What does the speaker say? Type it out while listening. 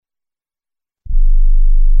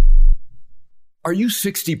Are you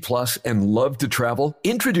 60 plus and love to travel?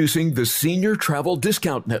 Introducing the Senior Travel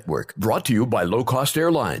Discount Network, brought to you by Low Cost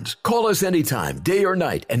Airlines. Call us anytime, day or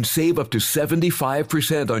night, and save up to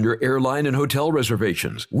 75% on your airline and hotel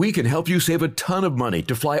reservations. We can help you save a ton of money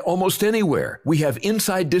to fly almost anywhere. We have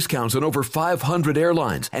inside discounts on over 500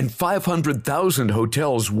 airlines and 500,000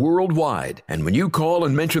 hotels worldwide. And when you call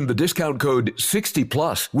and mention the discount code 60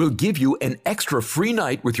 plus, we'll give you an extra free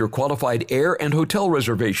night with your qualified air and hotel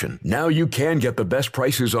reservation. Now you can get the best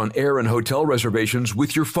prices on air and hotel reservations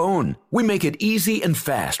with your phone. We make it easy and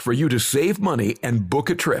fast for you to save money and book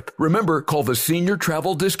a trip. Remember, call the Senior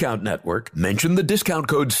Travel Discount Network, mention the discount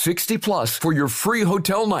code 60 plus for your free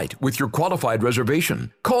hotel night with your qualified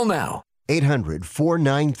reservation. Call now.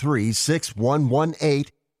 800-493-6118.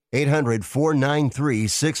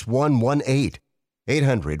 800-493-6118.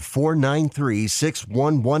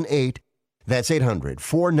 800-493-6118. That's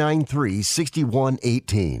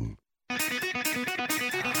 800-493-6118.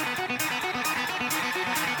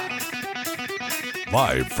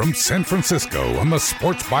 Live from San Francisco on the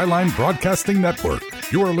Sports Byline Broadcasting Network,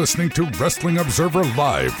 you are listening to Wrestling Observer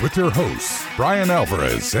Live with your hosts, Bryan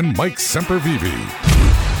Alvarez and Mike Sempervive.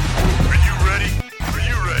 Are you ready? Are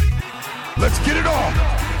you ready? Let's get it on!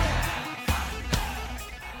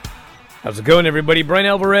 How's it going, everybody? Bryan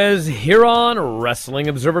Alvarez here on Wrestling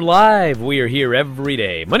Observer Live. We are here every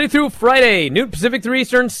day, Monday through Friday, noon Pacific, 3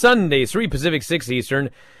 Eastern, Sundays, 3 Pacific, 6 Eastern.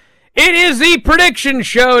 It is the prediction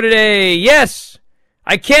show today. Yes!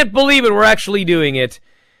 I can't believe it. We're actually doing it.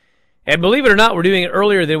 And believe it or not, we're doing it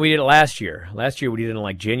earlier than we did it last year. Last year we did it on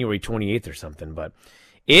like January 28th or something. But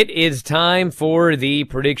it is time for the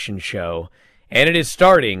prediction show. And it is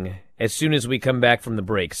starting as soon as we come back from the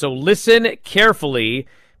break. So listen carefully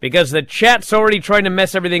because the chat's already trying to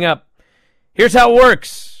mess everything up. Here's how it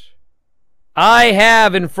works. I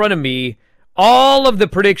have in front of me all of the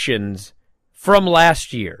predictions from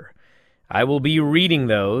last year. I will be reading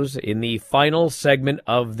those in the final segment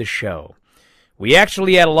of the show. We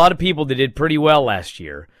actually had a lot of people that did pretty well last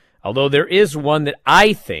year, although there is one that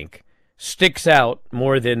I think sticks out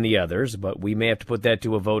more than the others, but we may have to put that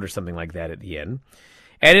to a vote or something like that at the end.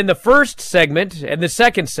 And in the first segment and the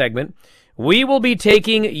second segment, we will be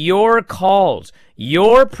taking your calls,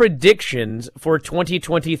 your predictions for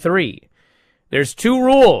 2023. There's 2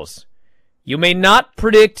 rules. You may not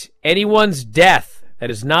predict anyone's death. That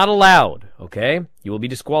is not allowed, okay? You will be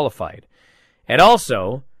disqualified. And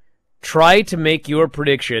also, try to make your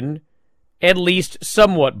prediction at least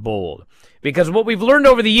somewhat bold. Because what we've learned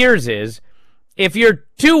over the years is, if you're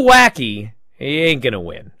too wacky, you ain't going to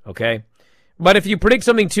win, okay? But if you predict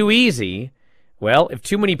something too easy, well, if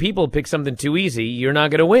too many people pick something too easy, you're not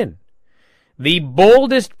going to win. The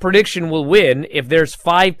boldest prediction will win if there's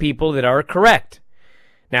 5 people that are correct.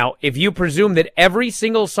 Now, if you presume that every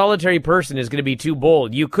single solitary person is going to be too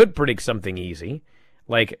bold, you could predict something easy,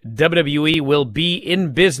 like WWE will be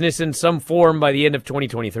in business in some form by the end of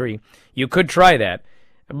 2023. You could try that,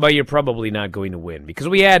 but you're probably not going to win because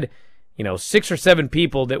we had, 6 or 7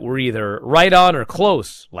 people that were either right on or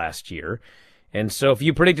close last year. And so if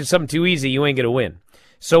you predicted something too easy, you ain't going to win.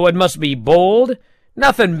 So it must be bold,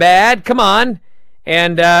 nothing bad, come on.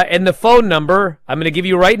 And the phone number, I'm going to give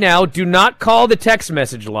you right now. Do not call the text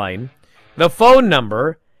message line. The phone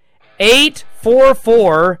number,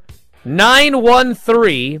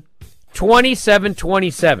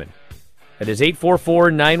 844-913-2727. That is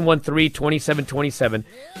 844-913-2727.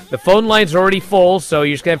 The phone lines are already full, so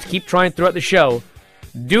you're just going to have to keep trying throughout the show.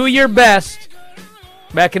 Do your best.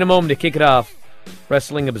 Back in a moment to kick it off.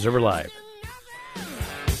 Wrestling Observer Live.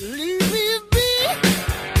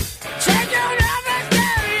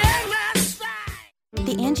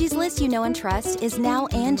 The Angie's List you know and trust is now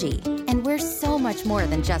Angie, and we're so much more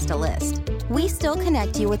than just a list. We still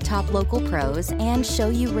connect you with top local pros and show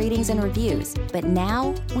you ratings and reviews, but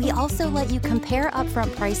now we also let you compare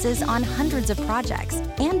upfront prices on hundreds of projects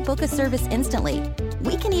and book a service instantly.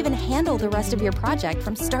 We can even handle the rest of your project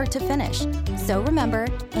from start to finish. So remember,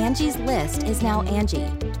 Angie's List is now Angie,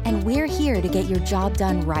 and we're here to get your job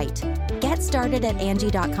done right. Get started at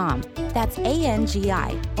Angie.com. That's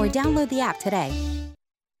ANGI, or download the app today.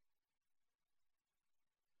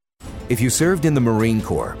 If you served in the Marine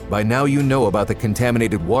Corps, by now you know about the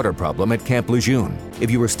contaminated water problem at Camp Lejeune.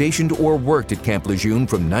 If you were stationed or worked at Camp Lejeune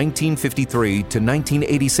from 1953 to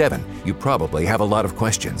 1987, you probably have a lot of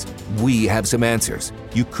questions. We have some answers.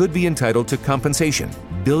 You could be entitled to compensation.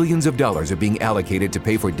 Billions of dollars are being allocated to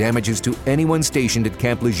pay for damages to anyone stationed at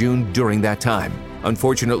Camp Lejeune during that time.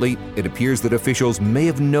 Unfortunately, it appears that officials may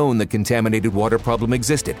have known the contaminated water problem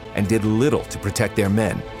existed and did little to protect their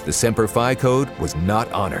men. The Sempervive code was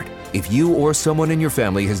not honored. If you or someone in your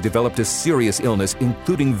family has developed a serious illness,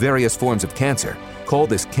 including various forms of cancer, call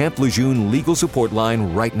this Camp Lejeune legal support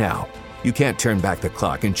line right now. You can't turn back the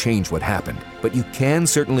clock and change what happened, but you can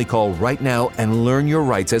certainly call right now and learn your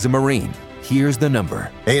rights as a Marine. Here's the number.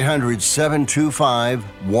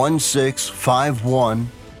 800-725-1651.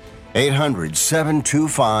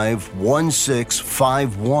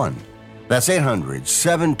 800-725-1651. That's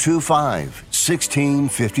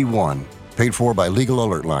 800-725-1651. Paid for by Legal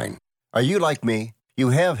Alert Line. Are you like me? You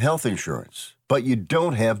have health insurance, but you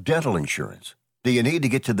don't have dental insurance. Do you need to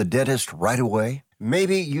get to the dentist right away?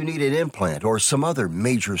 Maybe you need an implant or some other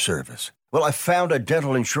major service. Well, I found a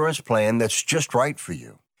dental insurance plan that's just right for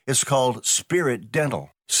you. It's called Spirit Dental.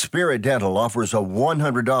 Spirit Dental offers a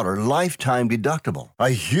 $100 lifetime deductible,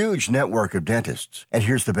 a huge network of dentists. And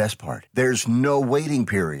here's the best part. There's no waiting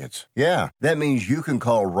periods. Yeah, that means you can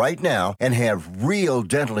call right now and have real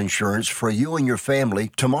dental insurance for you and your family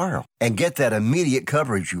tomorrow and get that immediate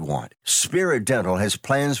coverage you want. Spirit Dental has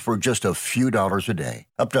plans for just a few dollars a day,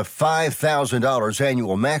 up to $5,000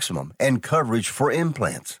 annual maximum, and coverage for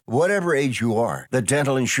implants. Whatever age you are, the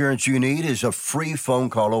dental insurance you need is a free phone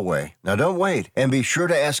call away. Now don't wait, and be sure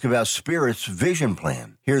to ask about Spirit's vision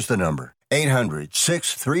plan. Here's the number.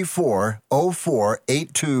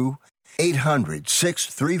 800-634-0482.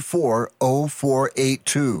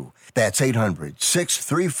 800-634-0482. That's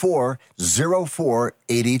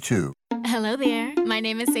 800-634-0482. Hello there. My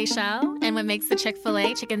name is Seychelle, and what makes the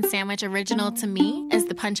Chick-fil-A chicken sandwich original to me is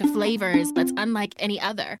the punch of flavors that's unlike any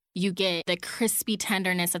other. You get the crispy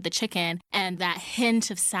tenderness of the chicken and that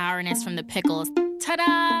hint of sourness from the pickles.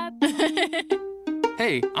 Ta-da!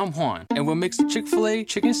 Hey, I'm Juan, and what makes the Chick-fil-A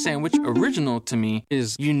chicken sandwich original to me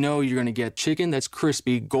is you know you're gonna get chicken that's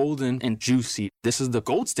crispy, golden, and juicy. This is the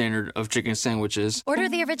gold standard of chicken sandwiches. Order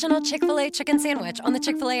the original Chick-fil-A chicken sandwich on the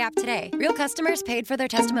Chick-fil-A app today. Real customers paid for their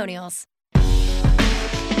testimonials.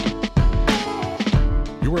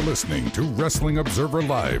 You are listening to Wrestling Observer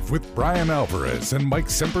Live with Bryan Alvarez and Mike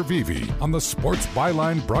Sempervive on the Sports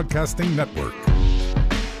Byline Broadcasting Network.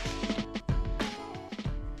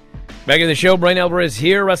 Back in the show, Bryan Alvarez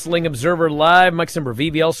here, Wrestling Observer Live. Mike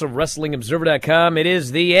Sempervive, also WrestlingObserver.com. It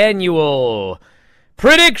is the annual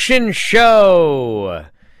prediction show.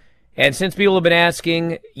 And since people have been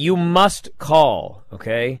asking, you must call,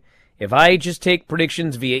 okay? If I just take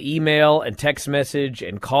predictions via email and text message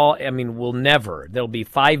and call, we'll never. There'll be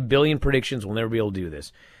 5 billion predictions. We'll never be able to do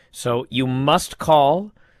this. So you must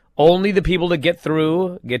call. Only the people that get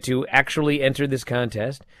through get to actually enter this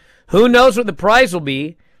contest. Who knows what the prize will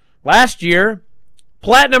be? Last year,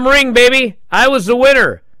 platinum ring, baby. I was the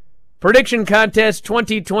winner. Prediction contest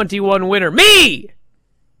 2021 winner. Me!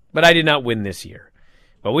 But I did not win this year.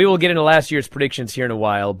 But we will get into last year's predictions here in a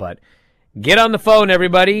while. But get on the phone,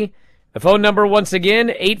 everybody. The phone number, once again,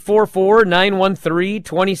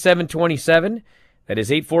 844-913-2727. That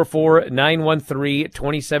is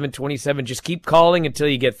 844-913-2727. Just keep calling until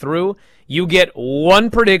you get through. You get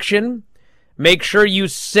one prediction. Make sure you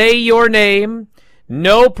say your name.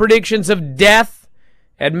 No predictions of death,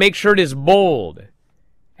 and make sure it is bold.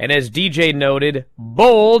 And as DJ noted,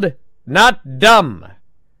 bold, not dumb.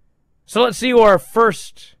 So let's see who our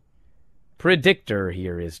first predictor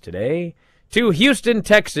here is today. To Houston,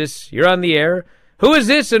 Texas, you're on the air. Who is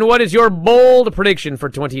this, and what is your bold prediction for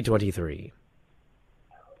 2023?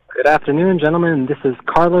 Good afternoon, gentlemen. This is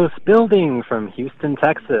Carlos Building from Houston,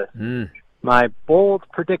 Texas. My bold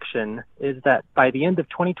prediction is that by the end of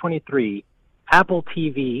 2023, Apple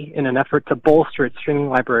TV, in an effort to bolster its streaming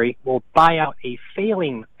library, will buy out a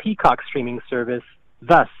failing Peacock streaming service.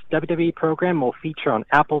 Thus, WWE program will feature on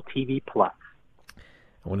Apple TV+. I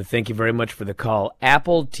want to thank you very much for the call.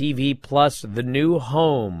 Apple TV+, the new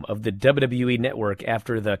home of the WWE Network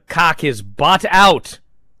after the cock is bought out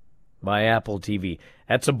by Apple TV.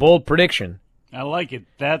 That's a bold prediction. I like it.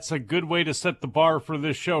 That's a good way to set the bar for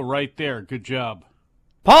this show right there. Good job.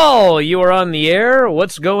 Paul, you are on the air.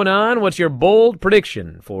 What's going on? What's your bold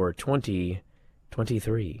prediction for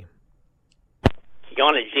 2023?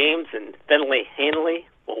 Kiana James and Finley Hanley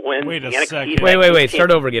will win. Wait a the second. NXT Wait.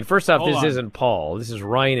 Start over again. First off, Hold this on. isn't Paul. This is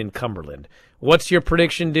Ryan in Cumberland. What's your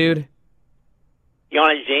prediction, dude?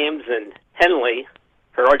 Kiana James and Henley,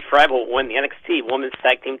 her arch rival, will win the NXT Women's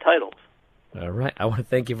Tag Team titles. All right. I want to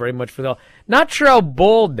thank you very much for that. Not sure how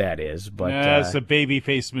bold that is, but... That's a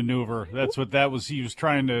babyface maneuver. That's what that was. He was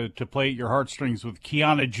trying to play at your heartstrings with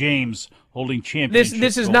Kiana James holding championship.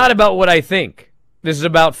 This is not about what I think. This is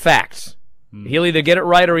about facts. He'll either get it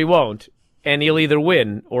right or he won't. and he'll either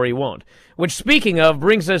win or he won't. Which, speaking of,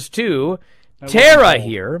 brings us to Tara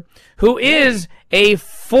here, who is a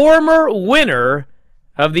former winner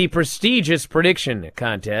of the prestigious prediction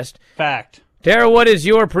contest. Fact. Tara, what is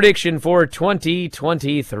your prediction for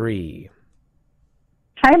 2023?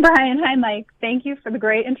 Hi, Brian. Hi, Mike. Thank you for the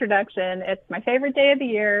great introduction. It's my favorite day of the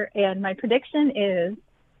year, and my prediction is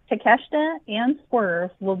Takeshita and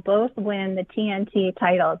Swerve will both win the TNT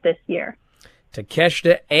title this year.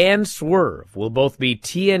 Takeshita and Swerve will both be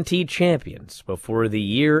TNT champions before the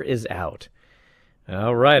year is out.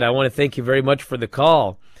 All right, I want to thank you very much for the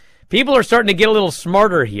call. People are starting to get a little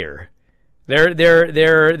smarter here.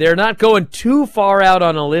 They're not going too far out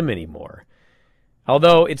on a limb anymore.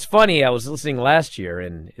 Although it's funny, I was listening last year,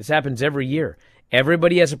 and this happens every year.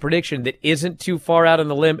 Everybody has a prediction that isn't too far out on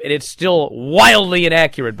the limb, and it's still wildly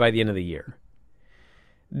inaccurate by the end of the year.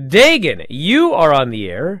 Dagan, you are on the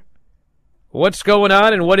air. What's going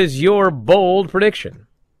on, and what is your bold prediction?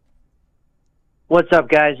 What's up,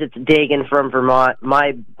 guys? It's Dagan from Vermont.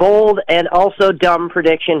 My bold and also dumb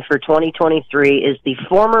prediction for 2023 is the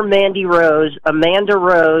former Mandy Rose, Amanda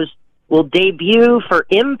Rose, will debut for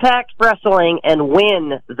Impact Wrestling and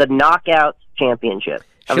win the Knockouts Championship.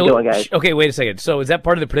 How's it going, guys? Okay, wait a second. So is that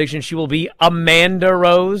part of the prediction? She will be Amanda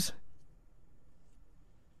Rose?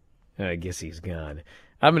 I guess he's gone.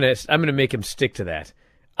 I'm gonna make him stick to that.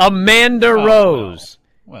 Amanda Rose.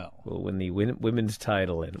 Well, will win the women's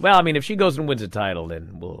title. Well, I mean, if she goes and wins a title,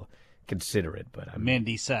 then we'll consider it. But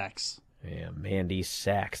Mandy Sachs. Yeah, Mandy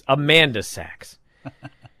Sachs. Amanda Sachs.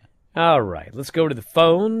 All right, let's go to the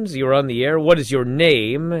phones. You're on the air. What is your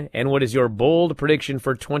name, and what is your bold prediction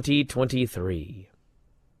for 2023?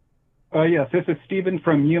 Yes, this is Steven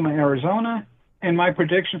from Yuma, Arizona, and my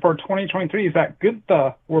prediction for 2023 is that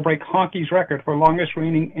Gunther will break Honky's record for longest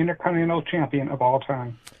reigning Intercontinental Champion of all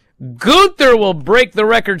time. Gunther will break the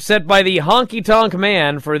record set by the Honky Tonk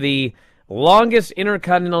Man for the longest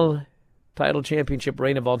Intercontinental title championship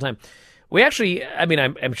reign of all time. We actually, I mean,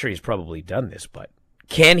 I'm sure he's probably done this, but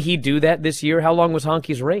can he do that this year? How long was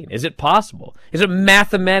Honky's reign? Is it possible? Is it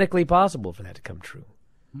mathematically possible for that to come true?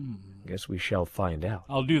 I guess we shall find out.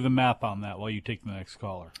 I'll do the math on that while you take the next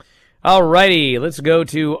caller. All righty, let's go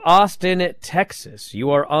to Austin, Texas. You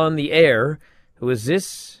are on the air. Who is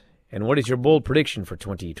this, and what is your bold prediction for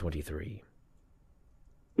 2023?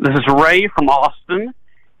 This is Ray from Austin,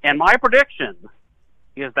 and my prediction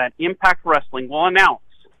is that Impact Wrestling will announce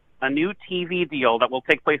a new TV deal that will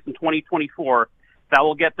take place in 2024 that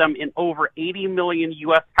will get them in over 80 million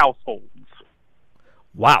U.S. households.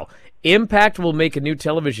 Wow. Impact will make a new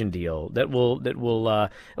television deal that will are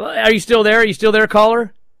you still there? Are you still there,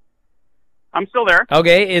 caller? I'm still there.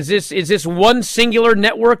 Okay, is this one singular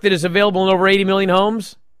network that is available in over 80 million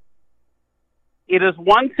homes? It is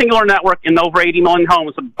one singular network in over 80 million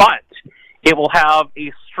homes, but it will have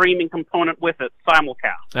a streaming component with it,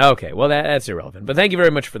 simulcast. Okay, well, that's irrelevant. But thank you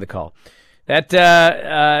very much for the call. That,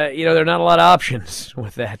 there are not a lot of options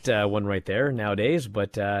with that one right there nowadays,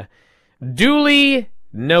 but duly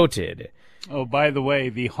noted. Oh, by the way,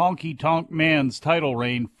 the Honky Tonk Man's title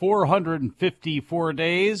reign, 454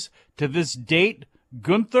 days. To this date,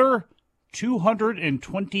 Gunther,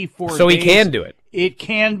 224 days. So he can do it. It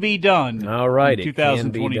can be done. All right, in it can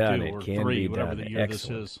be 2022 done. or It can 3, be whatever done. the year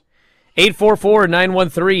Excellent. this is.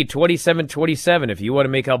 844-913-2727 if you want to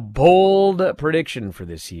make a bold prediction for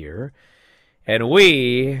this year. And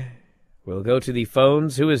we will go to the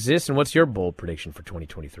phones. Who is this, and what's your bold prediction for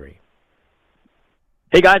 2023?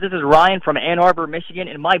 Hey, guys, this is Ryan from Ann Arbor, Michigan,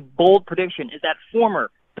 and my bold prediction is that former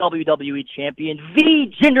WWE champion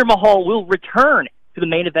V. Jinder Mahal will return to the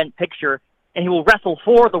main event picture, and he will wrestle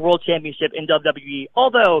for the World Championship in WWE,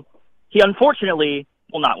 although he unfortunately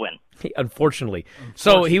will not win. Unfortunately.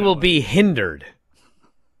 So he will be hindered.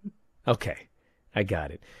 Okay, I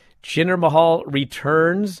got it. Jinder Mahal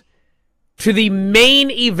returns to the main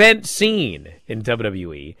event scene in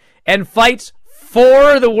WWE and fights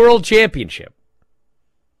for the World Championship.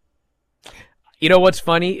 You know what's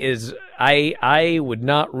funny is I would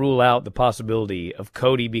not rule out the possibility of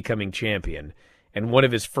Cody becoming champion and one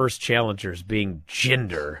of his first challengers being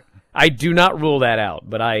Jinder. I do not rule that out,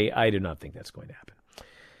 but I do not think that's going to happen.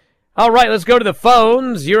 All right, let's go to the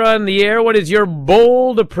phones. You're on the air. What is your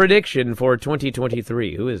bold prediction for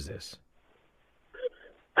 2023? Who is this?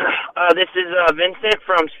 This is Vincent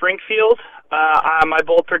from Springfield. My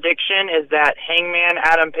bold prediction is that Hangman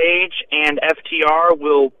Adam Page and FTR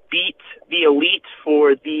will beat the Elite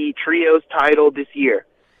for the Trios title this year.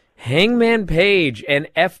 Hangman Page and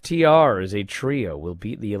FTR as a trio will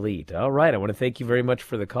beat the Elite. All right, I want to thank you very much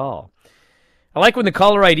for the call. I like when the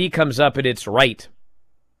caller ID comes up and it's right.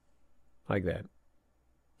 Like that.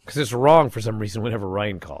 Because it's wrong for some reason whenever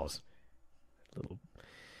Ryan calls.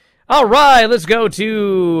 All right, let's go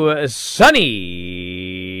to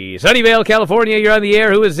Sunnyvale, California. You're on the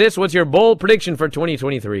air. Who is this? What's your bold prediction for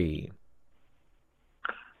 2023?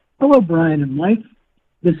 Hello, Brian and Mike.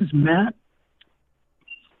 This is Matt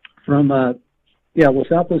from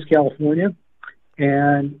Southwest California,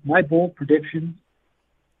 and my bold prediction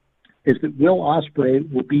is that Will Ospreay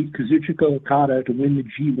will beat Kazuchika Okada to win the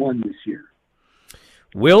G1 this year.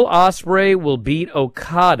 Will Ospreay will beat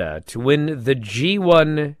Okada to win the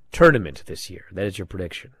G1 tournament this year. That is your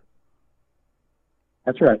prediction.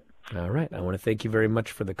 That's right. All right. I want to thank you very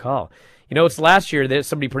much for the call. You know, it's last year that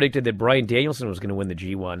somebody predicted that Bryan Danielson was going to win the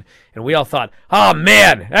G1, and we all thought, oh,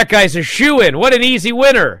 man, that guy's a shoo-in. What an easy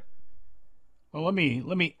winner. Well, let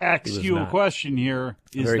me ask you a question here.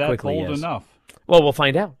 Is Very that quickly, bold yes. enough? Well, we'll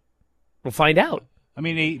find out. We'll find out. I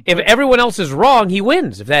mean, if everyone else is wrong, he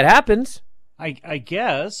wins. If that happens. I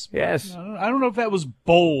guess. Yes. I don't know if that was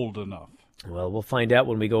bold enough. Well, we'll find out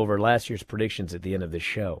when we go over last year's predictions at the end of this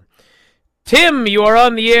show. Tim, you are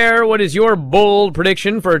on the air. What is your bold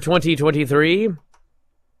prediction for 2023?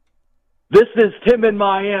 This is Tim in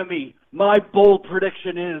Miami. My bold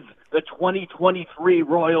prediction is the 2023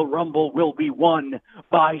 Royal Rumble will be won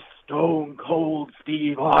by Stone Cold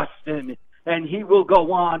Steve Austin, and he will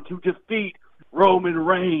go on to defeat Roman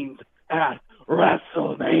Reigns at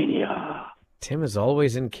WrestleMania. Tim is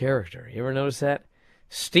always in character. You ever notice that?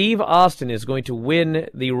 Steve Austin is going to win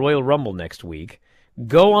the Royal Rumble next week,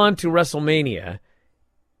 go on to WrestleMania,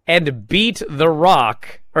 and beat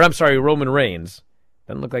Roman Reigns.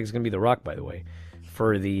 Doesn't look like it's going to be The Rock, by the way,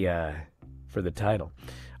 for the title.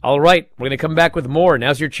 All right, we're going to come back with more.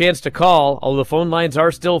 Now's your chance to call, although the phone lines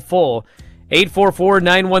are still full.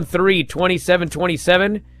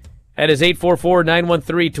 844-913-2727. That is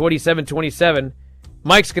 844-913-2727.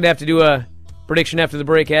 Mike's going to have to do a prediction after the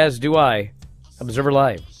break, as do I. Observer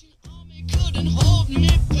Live.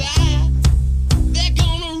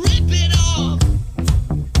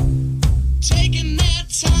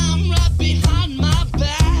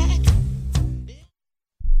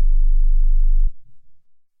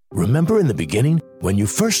 Remember in the beginning, when you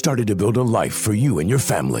first started to build a life for you and your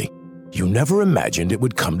family, you never imagined it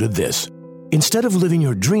would come to this. Instead of living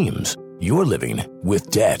your dreams, you're living with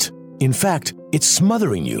debt. In fact, it's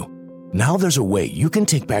smothering you. Now there's a way you can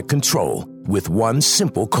take back control with one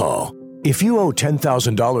simple call. If you owe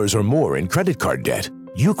 $10,000 or more in credit card debt,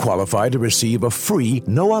 you qualify to receive a free,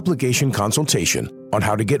 no-obligation consultation on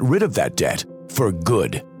how to get rid of that debt for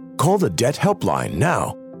good. Call the Debt Helpline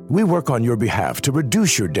now. We work on your behalf to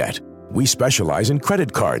reduce your debt. We specialize in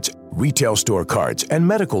credit cards, retail store cards, and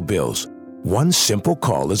medical bills. One simple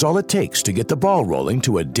call is all it takes to get the ball rolling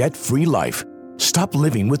to a debt-free life. Stop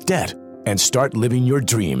living with debt and start living your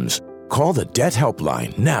dreams. Call the Debt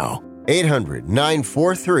Helpline now.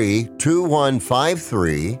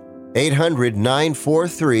 800-943-2153.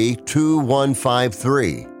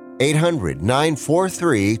 800-943-2153.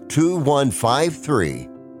 800-943-2153.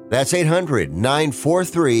 That's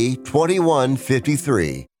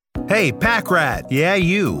 800-943-2153. Hey, Pack Rat. Yeah,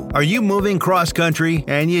 you. Are you moving cross-country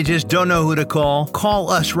and you just don't know who to call? Call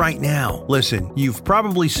us right now. Listen, you've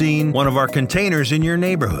probably seen one of our containers in your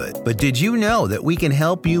neighborhood. But did you know that we can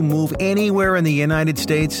help you move anywhere in the United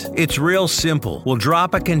States? It's real simple. We'll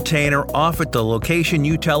drop a container off at the location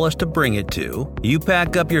you tell us to bring it to. You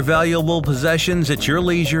pack up your valuable possessions at your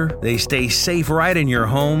leisure. They stay safe right in your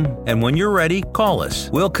home. And when you're ready, call us.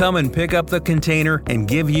 We'll come and pick up the container and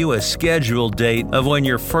give you a scheduled date of when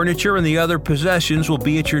your furniture and the other possessions will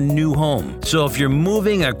be at your new home. So if you're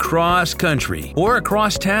moving across country or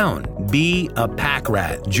across town, be a Pack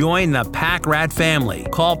Rat. Join the Pack Rat family.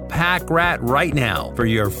 Call Pack Rat right now for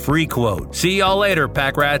your free quote. See y'all later,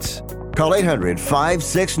 Pack Rats. Call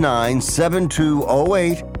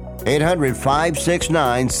 800-569-7208.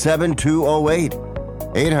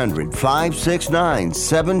 800-569-7208.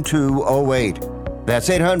 800-569-7208. That's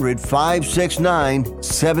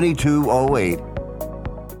 800-569-7208.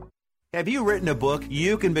 Have you written a book?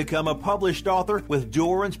 You can become a published author with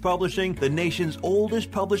Dorrance Publishing, the nation's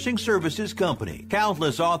oldest publishing services company.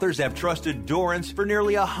 Countless authors have trusted Dorrance for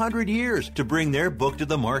nearly 100 years to bring their book to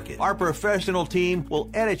the market. Our professional team will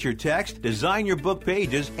edit your text, design your book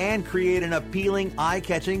pages, and create an appealing,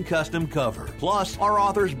 eye-catching custom cover. Plus, our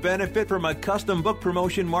authors benefit from a custom book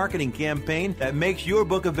promotion marketing campaign that makes your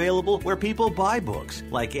book available where people buy books,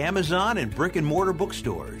 like Amazon and brick-and-mortar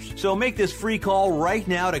bookstores. So make this free call right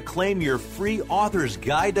now to claim them your free author's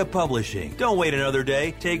guide to publishing. Don't wait another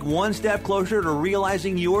day. Take one step closer to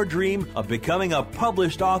realizing your dream of becoming a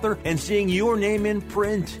published author and seeing your name in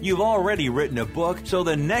print. You've already written a book, so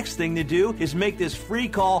the next thing to do is make this free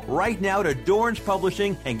call right now to Dorrance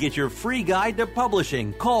Publishing and get your free guide to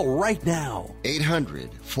publishing. Call right now.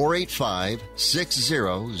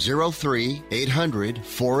 800-485-6003.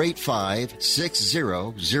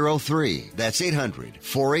 800-485-6003. That's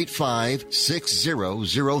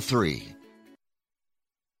 800-485-6003.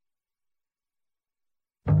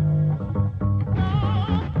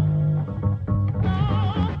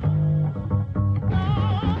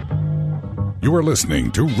 You are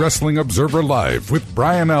listening to Wrestling Observer Live with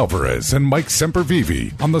Bryan Alvarez and Mike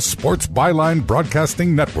Sempervive on the Sports Byline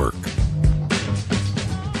Broadcasting Network.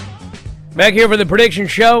 Back here for the prediction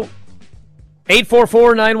show.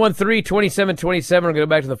 844-913-2727. We're going to go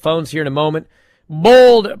back to the phones here in a moment.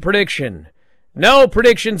 Bold prediction. No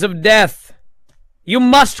predictions of death. You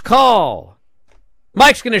must call.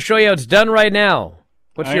 Mike's going to show you how it's done right now.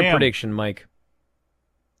 What's your prediction, Mike?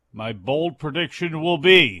 My bold prediction will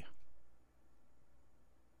be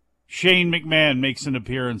Shane McMahon makes an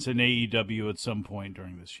appearance in AEW at some point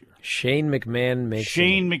during this year. Shane McMahon makes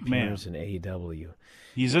an appearance in AEW.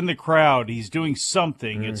 He's in the crowd. He's doing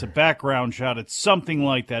something. It's a background shot. It's something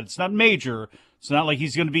like that. It's not major. It's not like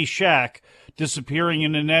he's going to be Shaq disappearing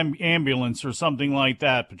in an ambulance or something like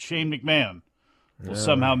that. But Shane McMahon will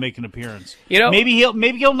somehow make an appearance. You know, maybe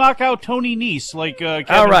he'll knock out Tony Nese like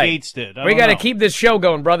Kevin Gates did. We got to keep this show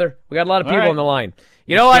going, brother. We got a lot of people on the line.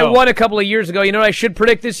 You know, I won a couple of years ago. You know what I should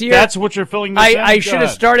predict this year? That's what you're filling this in? I should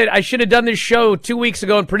have started. I should have done this show 2 weeks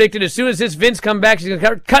ago and predicted as soon as this Vince come back, he's going to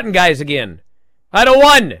start cutting guys again. I'd have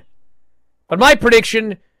won. But my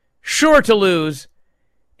prediction, sure to lose,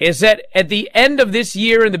 is that at the end of this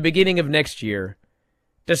year and the beginning of next year,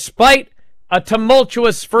 despite a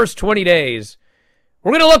tumultuous first 20 days,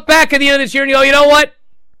 we're going to look back at the end of this year and go, you know what?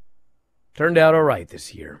 Turned out all right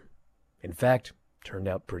this year. In fact, turned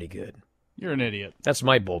out pretty good. You're an idiot. That's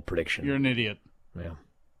my bold prediction. You're an idiot. Yeah.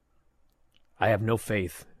 I have no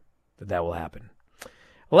faith that will happen.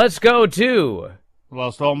 Let's go to...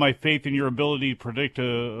 Lost all my faith in your ability to predict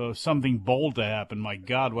something bold to happen. My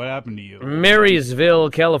God, what happened to you? Marysville,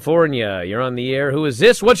 California. You're on the air. Who is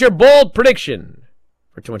this? What's your bold prediction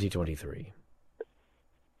for 2023?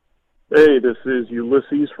 Hey, this is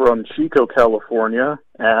Ulysses from Chico, California,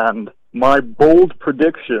 and my bold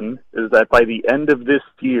prediction is that by the end of this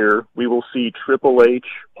year, we will see Triple H,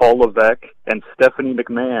 Paul Levesque, and Stephanie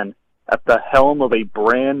McMahon at the helm of a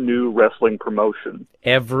brand new wrestling promotion.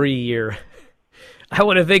 Every year. I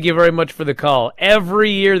want to thank you very much for the call.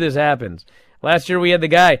 Every year this happens. Last year we had the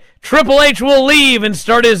guy, Triple H will leave and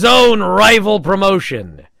start his own rival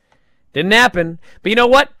promotion. Didn't happen. But you know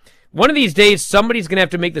what? One of these days, somebody's going to have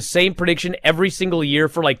to make the same prediction every single year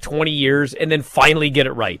for like 20 years and then finally get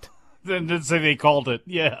it right. Then say they called it.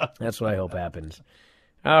 Yeah. That's what I hope happens.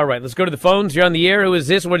 All right, let's go to the phones. You're on the air. Who is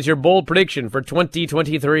this? What is your bold prediction for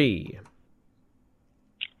 2023?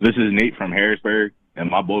 This is Nate from Harrisburg. And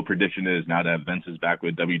my bold prediction is now that Vince is back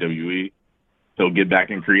with WWE, he'll get back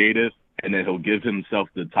in creative, and then he'll give himself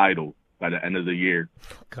the title by the end of the year.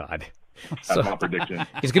 God. That's my prediction.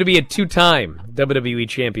 He's going to be a two-time WWE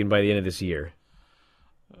champion by the end of this year.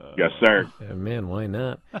 Yes, sir. Man, why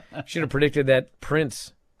not? Should have predicted that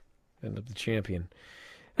Prince end up the champion.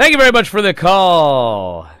 Thank you very much for the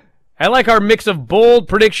call. I like our mix of bold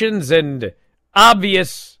predictions and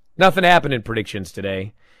obvious nothing happened in predictions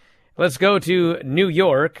today. Let's go to New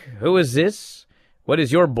York. Who is this? What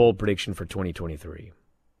is your bold prediction for 2023?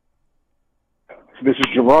 This is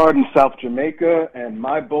Gerard in South Jamaica, and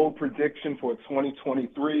my bold prediction for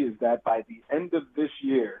 2023 is that by the end of this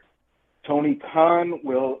year, Tony Khan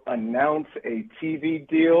will announce a TV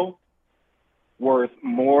deal worth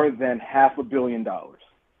more than $500 million.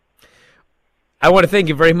 I want to thank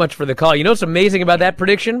you very much for the call. You know what's amazing about that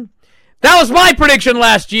prediction? That was my prediction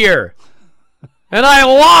last year. And I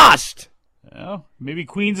lost. Well, maybe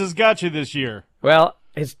Queens has got you this year. Well,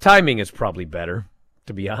 his timing is probably better,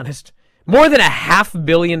 to be honest. More than $500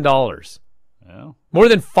 million. Well, more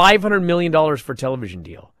than $500 million for a television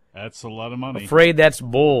deal. That's a lot of money. I'm afraid that's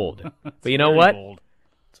bold. But you know what? Bold.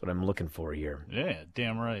 That's what I'm looking for here. Yeah,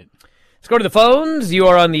 damn right. Let's go to the phones. You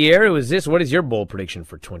are on the air. Who is this? What is your bold prediction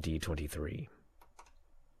for 2023?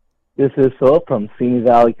 This is Philip from Simi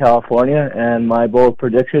Valley, California, and my bold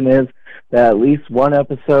prediction is that at least one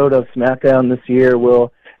episode of SmackDown this year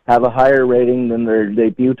will have a higher rating than their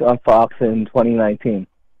debut on Fox in 2019.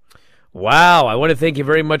 Wow, I want to thank you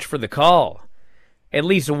very much for the call. at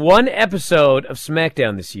least one episode of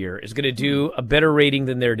SmackDown this year is going to do a better rating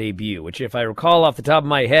than their debut, which, if I recall off the top of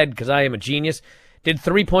my head, because I am a genius, did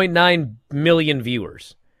 3.9 million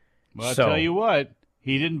viewers. Well, I'll tell you what,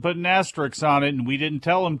 he didn't put an asterisk on it, and we didn't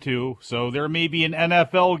tell him to, so there may be an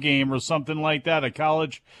NFL game or something like that, a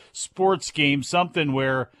college sports game, something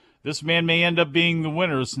where this man may end up being the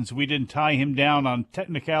winner since we didn't tie him down on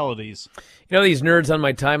technicalities. You know, these nerds on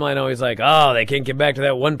my timeline always like, oh, they can't get back to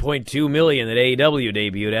that 1.2 million that AEW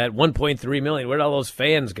debuted at, 1.3 million. Where'd all those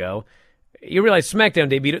fans go? You realize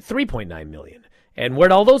SmackDown debuted at 3.9 million. And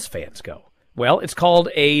where'd all those fans go? Well, it's called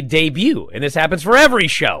a debut, and this happens for every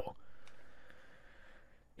show.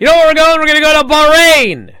 You know where we're going? We're going to go to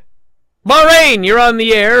Bahrain. Bahrain, you're on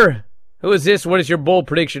the air. Who is this? What is your bold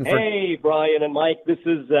prediction for... Hey, Brian and Mike. This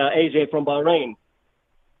is AJ from Bahrain.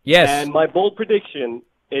 Yes. And my bold prediction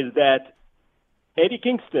is that Eddie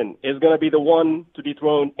Kingston is going to be the one to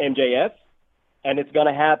dethrone MJF, and it's going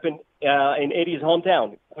to happen in Eddie's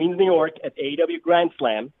hometown, Queens, New York, at AEW Grand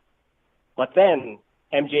Slam. But then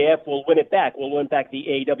MJF will win back the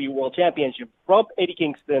AEW World Championship from Eddie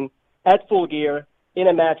Kingston at Full Gear in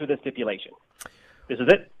a match with a stipulation. This is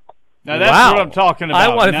it. Now, that's what I'm talking about.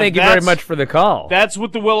 I want to thank you very much for the call. That's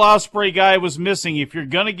what the Will Ospreay guy was missing. If you're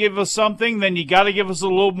going to give us something, then you got to give us a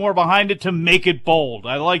little more behind it to make it bold.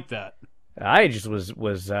 I like that. I just it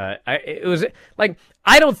was like,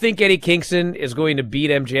 I don't think Eddie Kingston is going to beat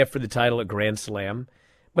MJF for the title at Grand Slam,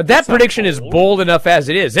 but that prediction is bold enough as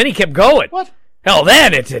it is. Then he kept going. What? Hell,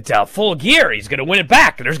 then it's Full Gear. He's going to win it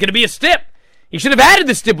back, and there's going to be a stip. He should have added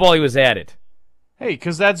the stip while he was at it. Hey,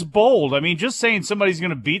 because that's bold. I mean, just saying somebody's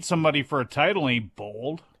going to beat somebody for a title ain't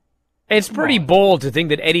bold. It's pretty bold to think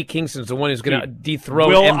that Eddie Kingston's the one who's going to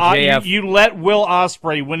dethrone MJF. You let Will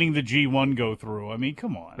Ospreay winning the G1 go through. I mean,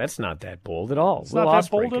 come on. That's not that bold at all. It's not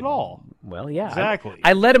that bold at all. Well, yeah. Exactly.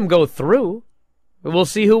 I let him go through. We'll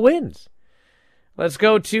see who wins. Let's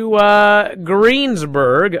go to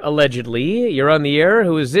Greensburg, allegedly. You're on the air.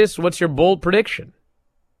 Who is this? What's your bold prediction?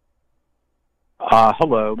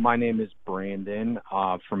 Hello, my name is Brandon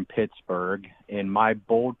from Pittsburgh, and my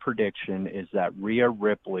bold prediction is that Rhea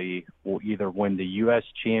Ripley will either win the U.S.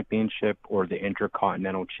 Championship or the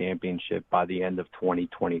Intercontinental Championship by the end of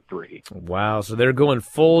 2023. Wow, so they're going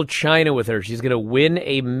full China with her. She's going to win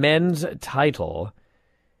a men's title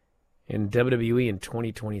in WWE in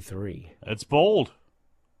 2023. That's bold.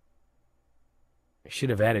 I should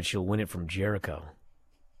have added she'll win it from Jericho.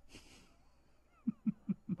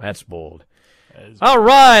 That's bold. All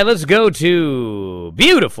right, let's go to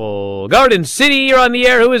beautiful Garden City. You're on the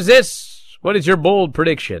air. Who is this? What is your bold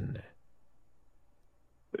prediction?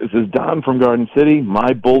 This is Don from Garden City.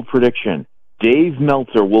 My bold prediction: Dave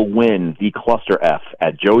Meltzer will win the Cluster F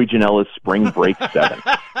at Joey Janela's Spring Break 7.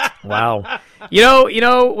 Wow. You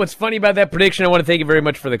know what's funny about that prediction? I want to thank you very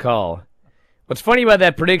much for the call. What's funny about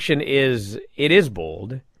that prediction is it is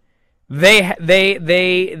bold.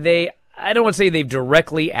 They I don't want to say they've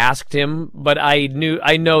directly asked him, but I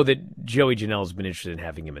know that Joey Janela's been interested in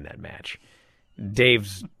having him in that match.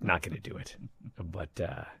 Dave's not going to do it, but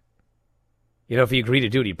if he agreed to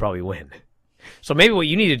do it, he'd probably win. So maybe what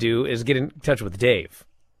you need to do is get in touch with Dave.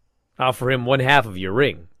 Offer him one half of your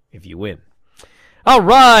ring if you win. All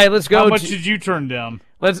right, let's go. How much did you turn down?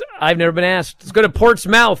 I've never been asked. Let's go to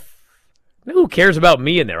Portsmouth. Who cares about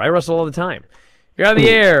me in there? I wrestle all the time. You're on the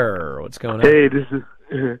air. What's going on?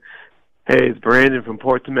 Hey, Hey, it's Brandon from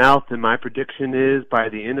Portsmouth, and my prediction is by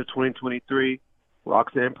the end of 2023,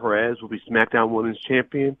 Roxanne Perez will be SmackDown Women's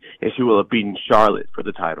Champion, and she will have beaten Charlotte for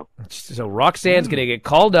the title. So Roxanne's going to get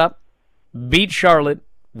called up, beat Charlotte,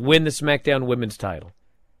 win the SmackDown Women's title.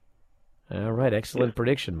 All right, excellent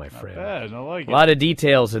prediction, my friend. Not bad. I like it. A lot of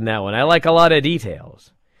details in that one. I like a lot of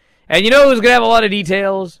details. And you know who's going to have a lot of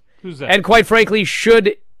details? Who's that? And quite frankly,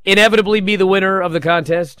 should inevitably be the winner of the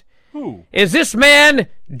contest? Who? Is this man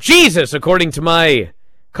Jesus, according to my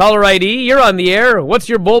caller ID? You're on the air. What's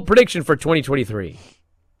your bold prediction for 2023?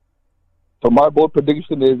 So my bold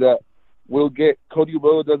prediction is that we'll get Cody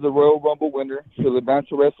Rhodes as the Royal Rumble winner. He'll advance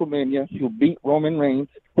to WrestleMania. He'll beat Roman Reigns.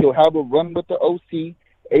 He'll have a run with the OC.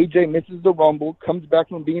 AJ misses the Rumble, comes back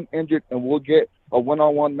from being injured, and we'll get a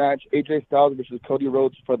one-on-one match, AJ Styles versus Cody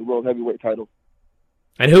Rhodes for the World Heavyweight title.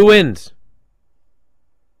 And who wins?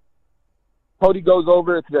 Cody goes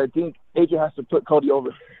over because I think AJ has to put Cody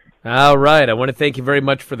over. All right. I want to thank you very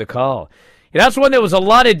much for the call. That's one that was a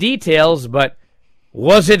lot of details, but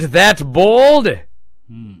was it that bold?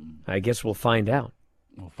 I guess we'll find out.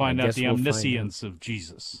 We'll find out the omniscience of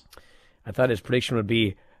Jesus. I thought his prediction would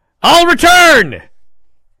be, I'll return!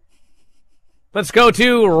 Let's go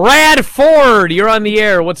to Radford. You're on the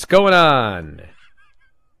air. What's going on?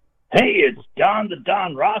 Hey, it's Don the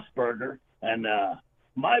Don Rossberger, and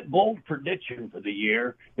my bold prediction for the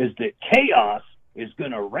year is that chaos is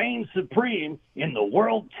going to reign supreme in the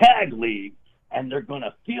World Tag League, and they're going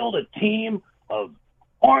to field a team of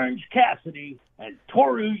Orange Cassidy and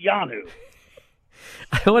Toru Yano.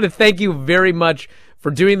 I want to thank you very much for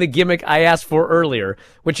doing the gimmick I asked for earlier,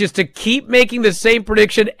 which is to keep making the same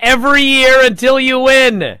prediction every year until you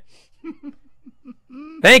win.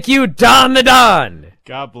 Thank you, Don the Don.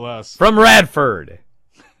 God bless. From Radford.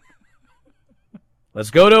 Let's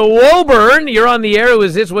go to Woburn. You're on the air. Who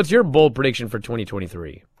is this? What's your bold prediction for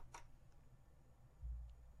 2023?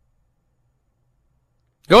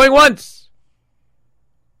 Going once.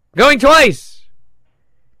 Going twice.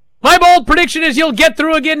 My bold prediction is you'll get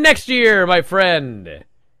through again next year, my friend.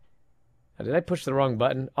 Did I push the wrong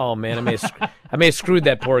button? Oh, man, I may have screwed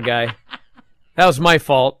that poor guy. That was my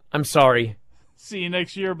fault. I'm sorry. See you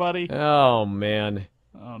next year, buddy. Oh, man.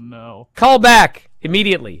 Oh, no. Call back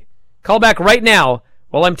immediately. Call back right now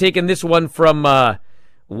while I'm taking this one from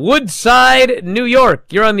Woodside, New York.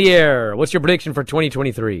 You're on the air. What's your prediction for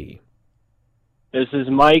 2023? This is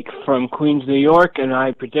Mike from Queens, New York, and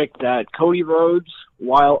I predict that Cody Rhodes,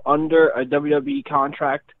 while under a WWE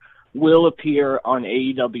contract, will appear on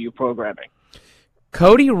AEW programming.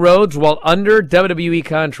 Cody Rhodes, while under WWE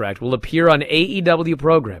contract, will appear on AEW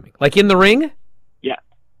programming. Like in the ring? Yeah.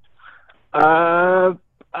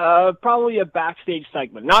 Probably a backstage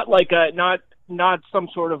segment. Not like not some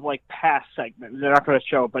sort of like past segment. They're not going to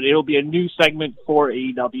show, but it'll be a new segment for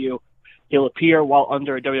AEW. He'll appear while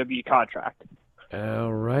under a WWE contract.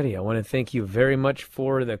 Alrighty. I want to thank you very much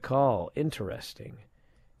for the call. Interesting.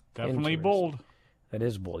 Definitely bold. That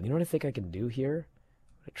is bold. You know what I think I can do here?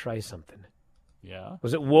 I'm going to try something. Yeah.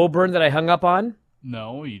 Was it Woburn that I hung up on?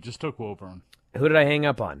 No, you just took Woburn. Who did I hang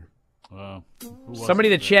up on? Who Somebody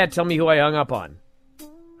in the chat tell me who I hung up on.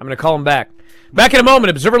 I'm going to call him back. Back in a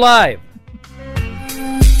moment, Observer Live.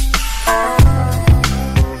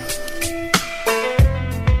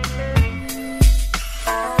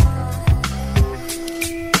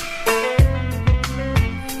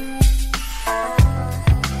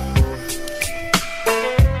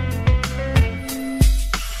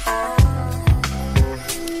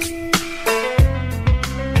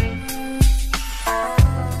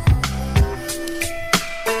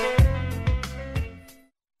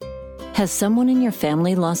 Has someone in your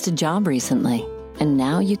family lost a job recently, and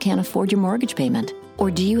now you can't afford your mortgage payment?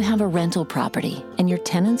 Or do you have a rental property and your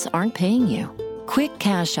tenants aren't paying you? Quick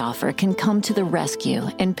Cash Offer can come to the rescue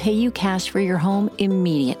and pay you cash for your home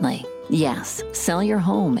immediately. Yes, sell your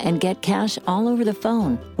home and get cash all over the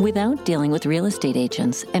phone without dealing with real estate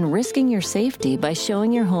agents and risking your safety by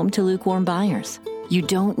showing your home to lukewarm buyers. You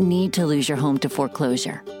don't need to lose your home to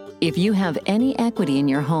foreclosure. If you have any equity in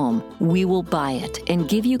your home, we will buy it and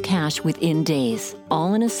give you cash within days,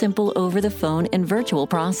 all in a simple over-the-phone and virtual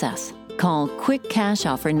process. Call Quick Cash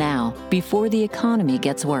Offer now before the economy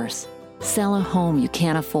gets worse. Sell a home you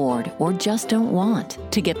can't afford or just don't want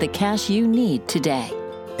to get the cash you need today.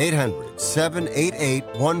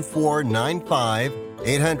 800-788-1495.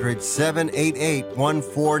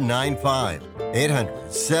 800-788-1495.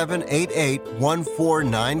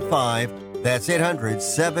 800-788-1495. That's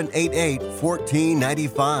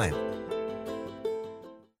 800-788-1495.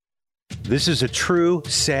 This is a true,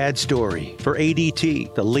 sad story for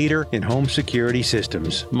ADT, the leader in home security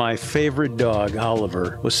systems. My favorite dog,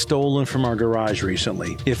 Oliver, was stolen from our garage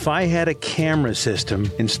recently. If I had a camera system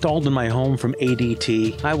installed in my home from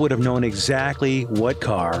ADT, I would have known exactly what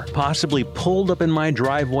car possibly pulled up in my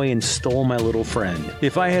driveway and stole my little friend.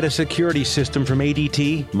 If I had a security system from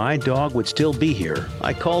ADT, my dog would still be here.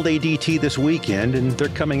 I called ADT this weekend, and they're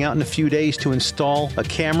coming out in a few days to install a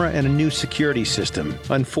camera and a new security system.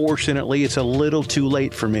 Unfortunately, it's a little too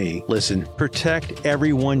late for me. Listen, protect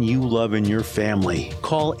everyone you love in your family.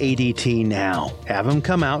 Call ADT now. Have them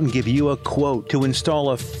come out and give you a quote to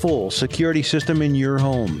install a full security system in your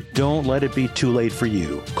home. Don't let it be too late for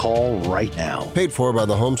you. Call right now. Paid for by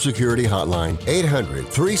the Home Security Hotline.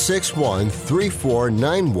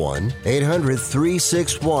 800-361-3491.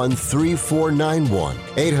 800-361-3491.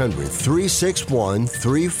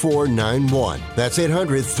 800-361-3491. That's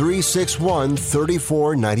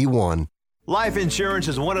 800-361-3491. Life insurance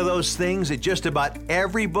is one of those things that just about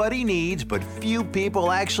everybody needs, but few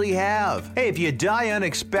people actually have. Hey, if you die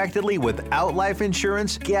unexpectedly without life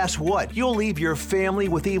insurance, guess what? You'll leave your family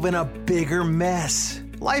with even a bigger mess.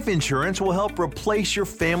 Life insurance will help replace your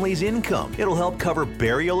family's income. It'll help cover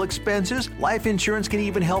burial expenses. Life insurance can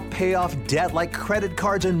even help pay off debt like credit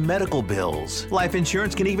cards and medical bills. Life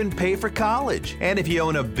insurance can even pay for college. And if you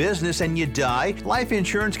own a business and you die, life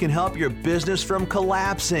insurance can help your business from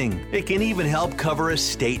collapsing. It can even help cover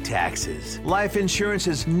estate taxes. Life insurance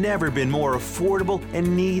has never been more affordable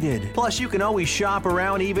and needed. Plus, you can always shop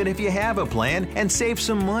around even if you have a plan and save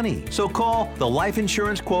some money. So call the Life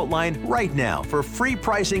Insurance Quote Line right now for free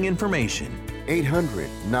pricing information.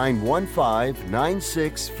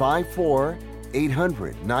 800-915-9654.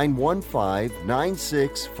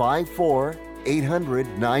 800-915-9654.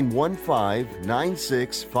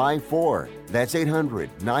 800-915-9654. That's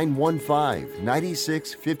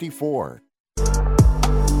 800-915-9654.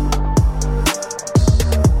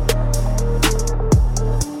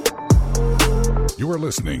 You are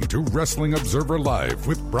listening to Wrestling Observer Live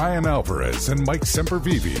with Bryan Alvarez and Mike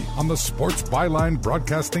Sempervive on the Sports Byline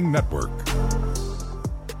Broadcasting Network.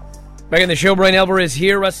 Back in the show, Bryan Alvarez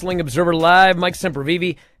here, Wrestling Observer Live. Mike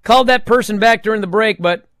Sempervive called that person back during the break,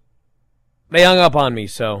 but they hung up on me,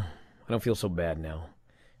 so I don't feel so bad now.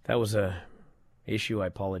 If that was a issue, I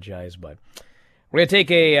apologize, but we're going to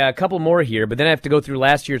take a couple more here, but then I have to go through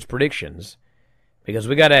last year's predictions because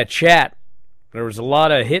we got to chat. There was a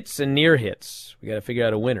lot of hits and near hits. We got to figure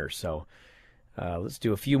out a winner, so let's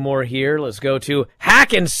do a few more here. Let's go to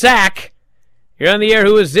Hack and Sack. You're on the air.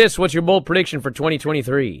 Who is this? What's your bold prediction for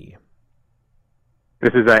 2023?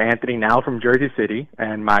 This is Anthony Now from Jersey City,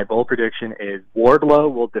 and my bold prediction is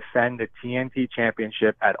Wardlow will defend the TNT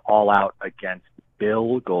Championship at All Out against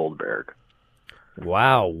Bill Goldberg.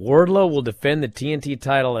 Wow, Wardlow will defend the TNT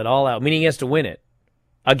title at All Out, meaning he has to win it,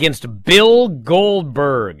 against Bill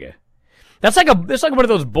Goldberg. That's like one of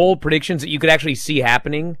those bold predictions that you could actually see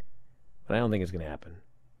happening, but I don't think it's going to happen.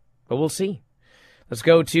 But we'll see. Let's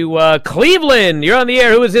go to Cleveland. You're on the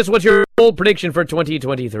air. Who is this? What's your bold prediction for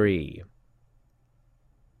 2023?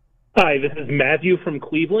 Hi, this is Matthew from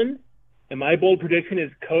Cleveland, and my bold prediction is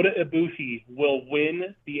Kota Ibushi will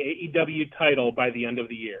win the AEW title by the end of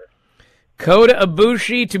the year. Kota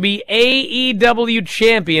Ibushi to be AEW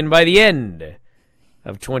champion by the end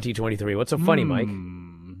of 2023. What's so funny, Mike?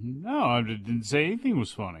 No, I didn't say anything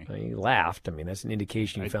was funny. You laughed. I mean, that's an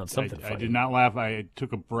indication you found something funny. I did not laugh. I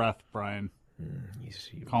took a breath, Brian.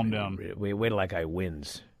 Calm down. Wait till that guy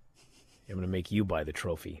wins. I'm going to make you buy the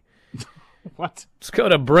trophy. What? Let's go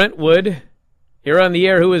to Brentwood. You're on the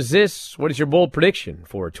air. Who is this? What is your bold prediction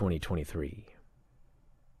for 2023?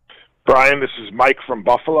 Brian, this is Mike from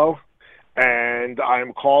Buffalo, and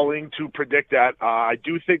I'm calling to predict that I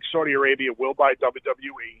do think Saudi Arabia will buy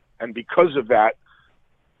WWE, and because of that,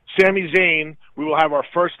 Sami Zayn, we will have our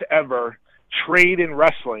first ever trade in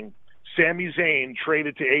wrestling. Sami Zayn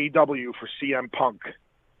traded to AEW for CM Punk.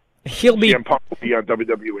 CM Punk will be on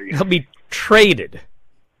WWE. He'll be traded.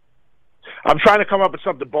 I'm trying to come up with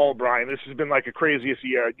something bold, Brian. This has been like a craziest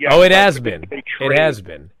year. Yeah, it has been. It has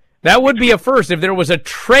been. That would be a first if there was a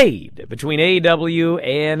trade between AEW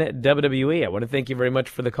and WWE. I want to thank you very much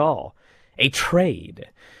for the call. A trade.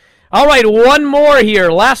 All right, one more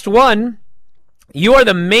here. Last one. You are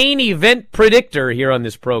the main event predictor here on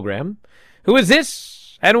this program. Who is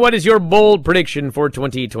this, and what is your bold prediction for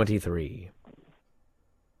 2023?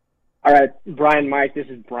 All right, Brian, Mike, this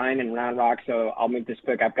is Brian in Round Rock, so I'll make this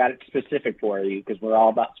quick. I've got it specific for you because we're all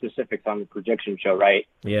about specifics on the prediction show, right?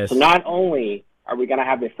 Yes. So not only are we going to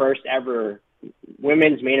have the first ever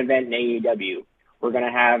women's main event in AEW, we're going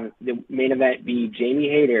to have the main event be Jamie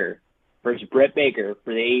Hayter versus Britt Baker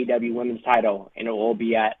for the AEW women's title, and it will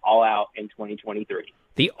be at All Out in 2023.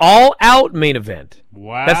 The All Out main event.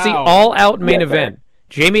 Wow. That's the All Out main event.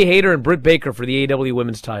 Jamie Hayter and Britt Baker for the AEW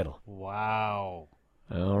women's title. Wow.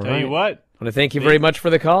 All right. Tell you what. I want to thank you very much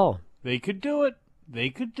for the call. They could do it.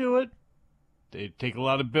 They'd take a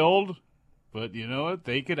lot of build, but you know what?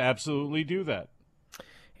 They could absolutely do that.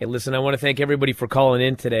 Hey, listen, I want to thank everybody for calling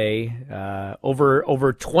in today.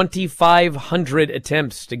 Over 2,500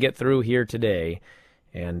 attempts to get through here today,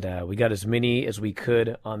 and we got as many as we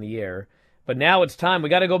could on the air. But now it's time. We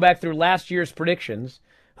got to go back through last year's predictions.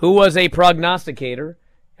 Who was a prognosticator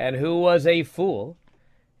and who was a fool?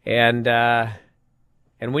 And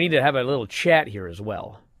we need to have a little chat here as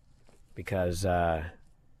well, because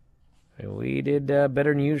we did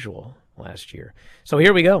better than usual last year. So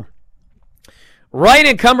here we go. Ryan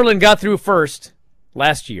in Cumberland got through first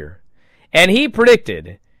last year, and he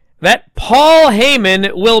predicted that Paul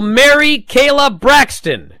Heyman will marry Kayla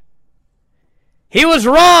Braxton. He was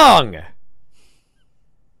wrong.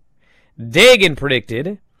 Dagan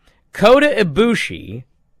predicted Kota Ibushi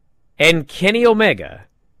and Kenny Omega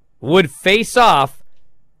would face off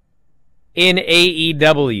in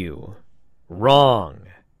AEW. Wrong.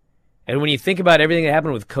 And when you think about everything that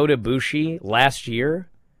happened with Kota Ibushi last year,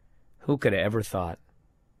 who could have ever thought?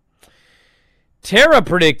 Tara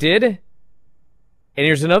predicted, and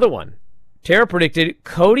here's another one. Tara predicted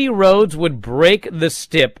Cody Rhodes would break the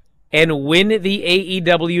stip and win the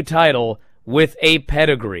AEW title with a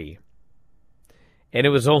pedigree. And it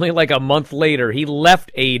was only like a month later, he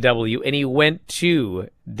left AEW and he went to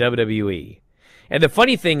WWE. And the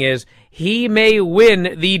funny thing is, he may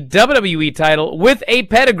win the WWE title with a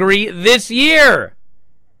pedigree this year.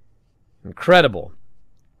 Incredible.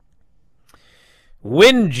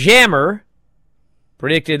 Windjammer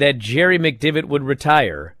predicted that Jerry McDevitt would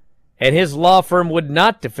retire and his law firm would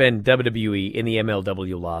not defend WWE in the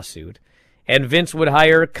MLW lawsuit, and Vince would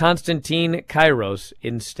hire Konstantin Kairos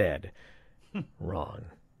instead. Wrong.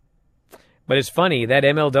 But it's funny, that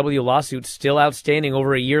MLW lawsuit's still outstanding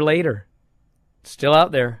over a year later. Still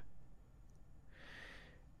out there.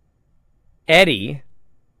 Eddie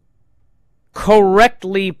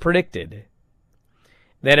correctly predicted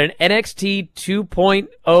that an NXT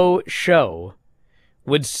 2.0 show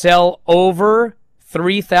would sell over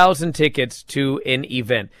 3,000 tickets to an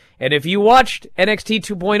event. And if you watched NXT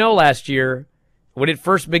 2.0 last year, when it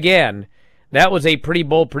first began, that was a pretty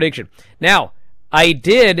bold prediction. Now, I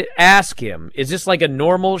did ask him, is this like a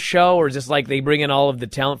normal show, or is this like they bring in all of the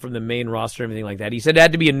talent from the main roster and everything like that? He said it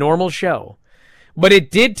had to be a normal show. But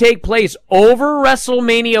it did take place over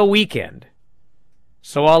WrestleMania weekend.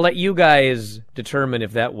 So I'll let you guys determine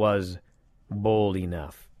if that was bold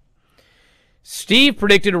enough. Steve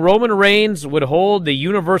predicted Roman Reigns would hold the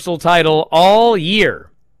Universal title all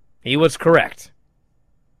year. He was correct.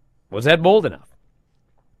 Was that bold enough?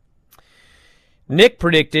 Nick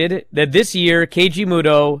predicted that this year Keiji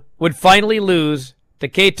Muto would finally lose to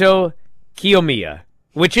Kaito Kiyomiya,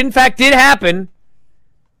 which in fact did happen.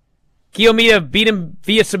 Kiyomiya beat him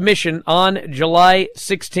via submission on July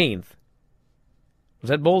 16th. Was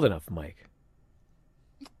that bold enough, Mike?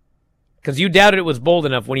 Because you doubted it was bold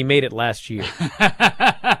enough when he made it last year.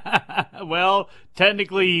 Well,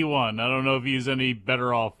 technically he won. I don't know if he's any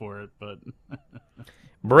better off for it, but...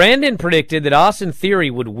 Brandon predicted that Austin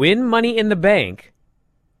Theory would win Money in the Bank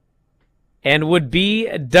and would be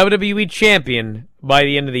WWE champion by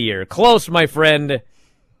the end of the year. Close, my friend,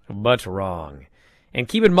 but wrong. And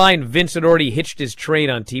keep in mind, Vince had already hitched his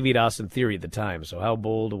train on TV to Austin Theory at the time, so how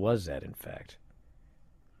bold was that, in fact?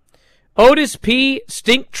 Otis P.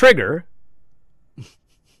 Stink Trigger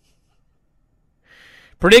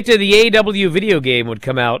predicted the AEW video game would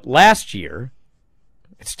come out last year.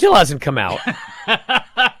 It still hasn't come out.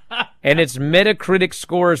 And its Metacritic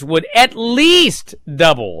scores would at least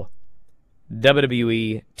double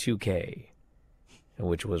WWE 2K,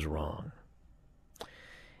 which was wrong.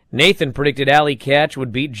 Nathan predicted Allie Katch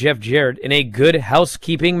would beat Jeff Jarrett in a Good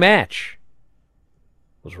Housekeeping match.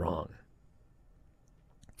 Was wrong.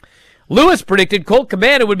 Lewis predicted Colt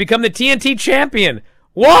Cabana would become the TNT champion.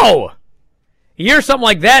 Whoa! You hear something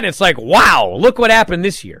like that, and it's like, wow, look what happened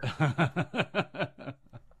this year.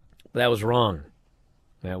 That was wrong.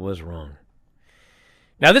 That was wrong.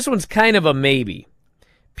 Now, this one's kind of a maybe.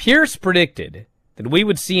 Pierce predicted that we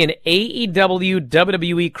would see an AEW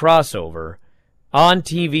WWE crossover on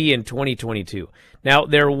TV in 2022. Now,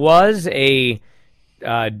 there was a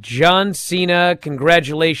John Cena,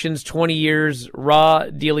 congratulations, 20 years, Raw,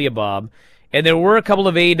 Delia Bob. And there were a couple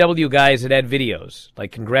of AEW guys that had videos,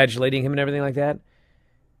 like congratulating him and everything like that.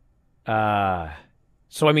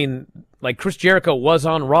 So, I mean, like Chris Jericho was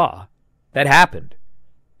on Raw. That happened.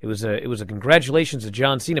 It was a congratulations to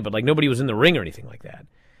John Cena, but like nobody was in the ring or anything like that.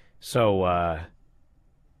 So,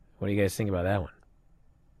 what do you guys think about that one?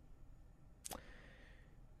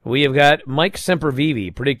 We have got Mike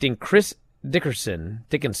Sempervive predicting Chris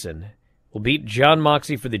Dickinson will beat John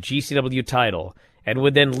Moxley for the GCW title and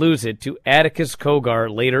would then lose it to Atticus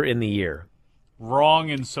Cogar later in the year. Wrong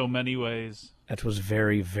in so many ways. That was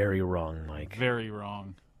very, very wrong, Mike. Very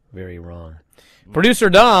wrong. Very wrong. Producer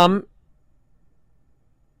Dom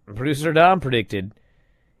predicted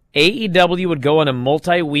AEW would go on a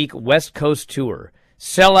multi-week West Coast tour,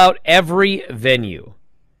 sell out every venue.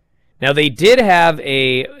 Now, they did have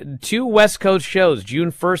two West Coast shows,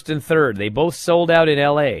 June 1st and 3rd. They both sold out in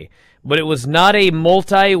L.A., but it was not a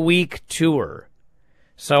multi-week tour.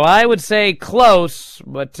 So I would say close,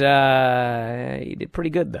 but you did pretty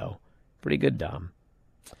good, though. Pretty good, Dom.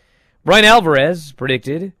 Bryan Alvarez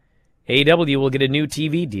predicted AEW will get a new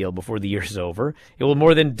TV deal before the year's over. It will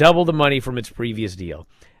more than double the money from its previous deal.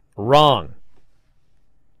 Wrong.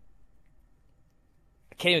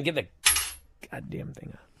 I can't even get the goddamn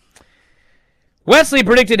thing up. Wesley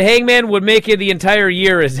predicted Hangman would make it the entire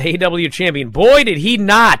year as AEW champion. Boy, did he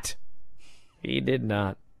not. He did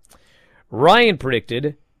not. Ryan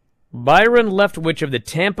predicted Byron Leftwich of the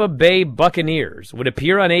Tampa Bay Buccaneers would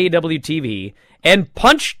appear on AEW TV and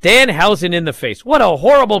punch Danhausen in the face. What a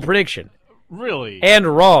horrible prediction. Really?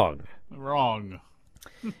 And wrong. Wrong.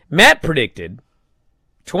 Matt predicted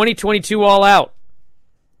 2022 All Out.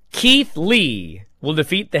 Keith Lee will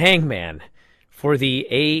defeat the Hangman for the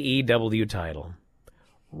AEW title.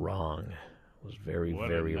 Wrong. It was very,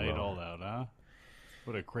 very wrong. What a night All Out, huh?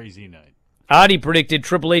 What a crazy night. Adi predicted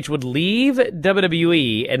Triple H would leave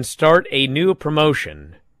WWE and start a new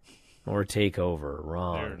promotion or take over.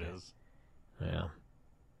 Wrong. There it is. Yeah.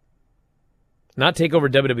 Not take over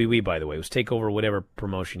WWE, by the way. It was take over whatever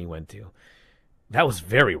promotion he went to. That was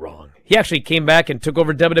very wrong. He actually came back and took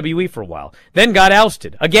over WWE for a while. Then got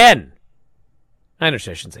ousted. Again. I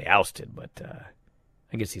understand I shouldn't say ousted, but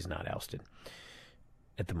I guess he's not ousted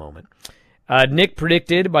at the moment. Nick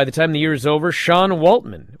predicted by the time the year is over, Sean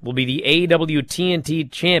Waltman will be the AEW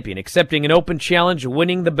TNT champion, accepting an open challenge,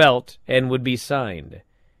 winning the belt, and would be signed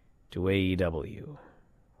to AEW.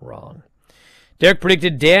 Wrong. Derek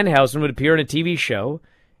predicted Danhausen would appear in a TV show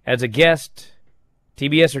as a guest,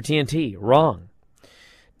 TBS or TNT. Wrong.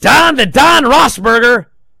 Don Rosberger,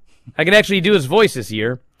 I can actually do his voice this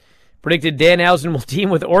year, predicted Danhausen will team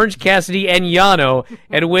with Orange Cassidy and Yano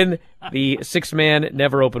and win the six-man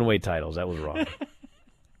never open weight titles. That was wrong.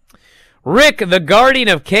 Rick, the Guardian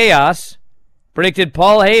of Chaos, predicted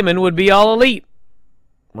Paul Heyman would be All Elite.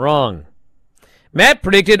 Wrong. Matt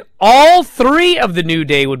predicted all three of the New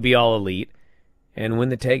Day would be All Elite and win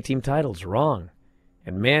the tag team titles. Wrong.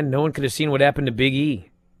 And man, no one could have seen what happened to Big E.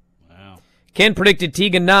 Wow. Ken predicted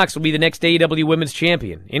Tegan Nox will be the next AEW Women's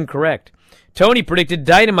Champion. Incorrect. Tony predicted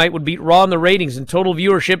Dynamite would beat Raw in the ratings and total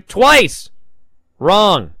viewership twice.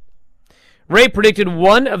 Wrong. Ray predicted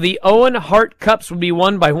one of the Owen Hart Cups would be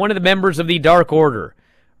won by one of the members of the Dark Order.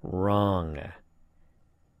 Wrong.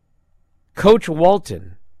 Coach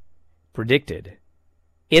Walton predicted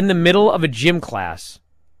in the middle of a gym class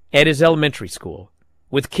at his elementary school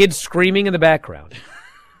with kids screaming in the background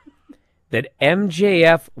that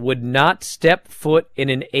MJF would not step foot in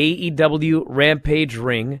an AEW Rampage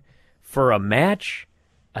ring for a match,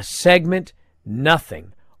 a segment,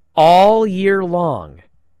 nothing, all year long.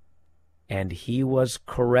 And he was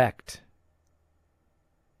correct.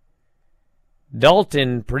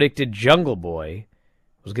 Dalton predicted Jungle Boy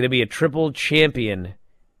was going to be a triple champion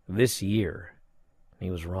this year. He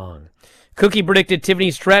was wrong. Cookie predicted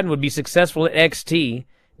Tiffany Stratton would be successful at NXT,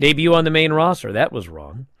 debut on the main roster. That was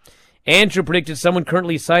wrong. Andrew predicted someone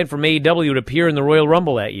currently signed from AEW would appear in the Royal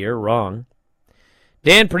Rumble that year. Wrong.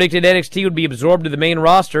 Dan predicted NXT would be absorbed to the main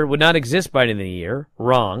roster, would not exist by the end of the year.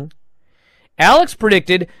 Wrong. Alex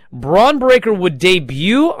predicted Braun Breaker would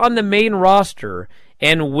debut on the main roster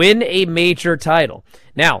and win a major title.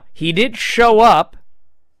 Now, he did show up,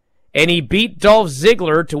 and he beat Dolph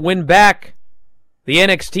Ziggler to win back the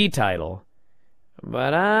NXT title.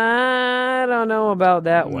 But I don't know about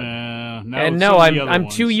that one. And no, I'm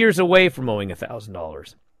 2 years away from owing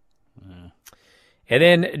 $1,000. And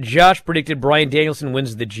then Josh predicted Bryan Danielson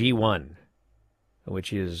wins the G1,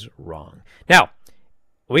 which is wrong. Now,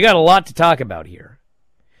 we got a lot to talk about here.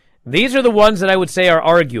 These are the ones that I would say are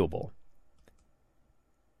arguable.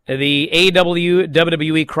 The AEW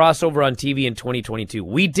WWE crossover on TV in 2022.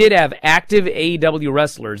 We did have active AEW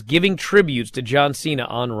wrestlers giving tributes to John Cena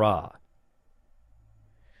on Raw.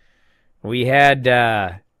 We had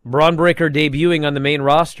Braun Breaker debuting on the main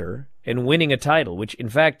roster and winning a title, which, in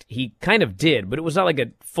fact, he kind of did, but it was not like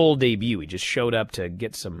a full debut. He just showed up to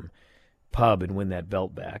get some pub and win that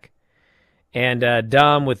belt back. And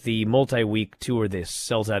Dom with the multi-week tour that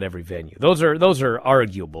sells out every venue. Those are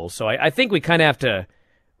arguable, so I think we kind of have to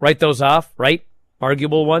write those off, right?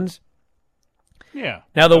 Arguable ones? Yeah.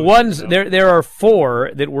 Now, the ones, there are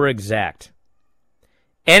four that were exact.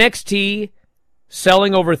 NXT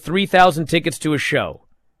selling over 3,000 tickets to a show,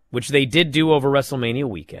 which they did do over WrestleMania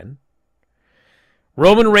weekend.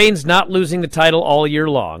 Roman Reigns not losing the title all year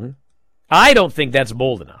long. I don't think that's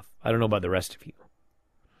bold enough. I don't know about the rest of you.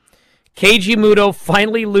 Keiji Muto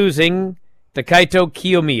finally losing to Kaito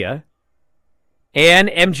Kiyomiya. And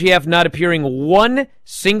MJF not appearing one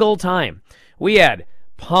single time. We had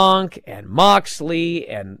Punk and Moxley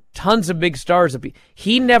and tons of big stars.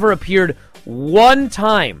 He never appeared one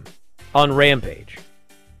time on Rampage.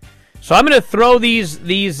 So I'm going to throw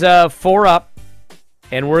these four up,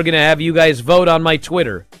 and we're going to have you guys vote on my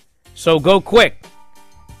Twitter. So go quick.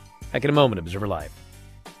 Back in a moment, Observer Live.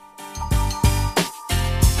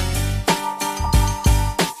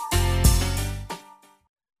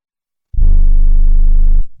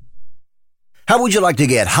 How would you like to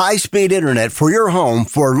get high-speed internet for your home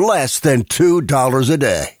for less than $2 a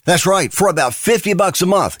day? That's right. For about $50 a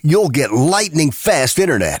month, you'll get lightning fast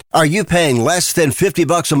internet. Are you paying less than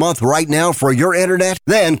 $50 a month right now for your internet?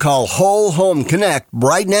 Then call Whole Home Connect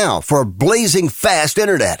right now for blazing fast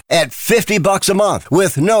internet at $50 a month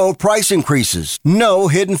with no price increases, no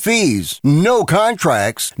hidden fees, no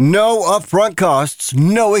contracts, no upfront costs,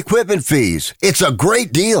 no equipment fees. It's a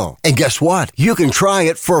great deal. And guess what? You can try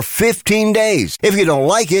it for 15 days. If you don't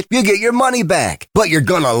like it, you get your money back. But you're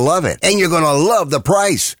gonna love it, and you're gonna love the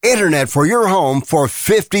price. Internet for your home for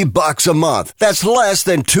 $50 a month. That's less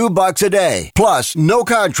than $2 a day. Plus, no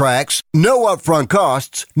contracts, no upfront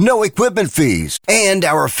costs, no equipment fees, and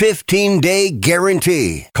our 15-day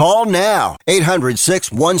guarantee. Call now.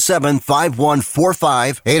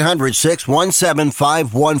 800-617-5145.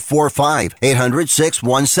 800-617-5145.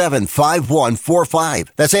 800-617-5145.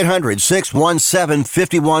 That's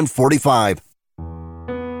 800-617-5145.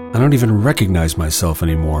 I don't even recognize myself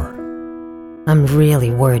anymore. I'm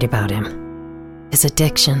really worried about him. His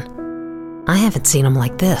addiction. I haven't seen him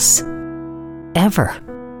like this. Ever.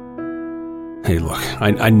 Hey, look,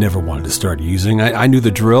 I never wanted to start using. I knew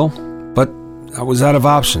the drill, but I was out of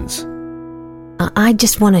options. I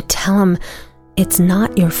just want to tell him it's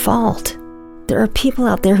not your fault. There are people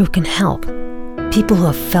out there who can help. People who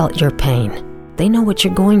have felt your pain. They know what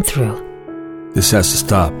you're going through. This has to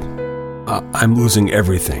stop. I'm losing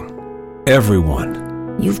everything. Everyone.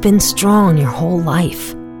 You've been strong your whole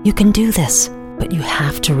life. You can do this, but you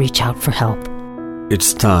have to reach out for help.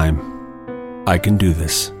 It's time. I can do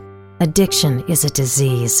this. Addiction is a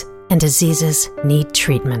disease, and diseases need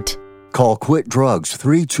treatment. Call Quit Drugs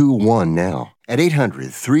 321 now at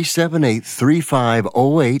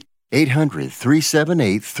 800-378-3508.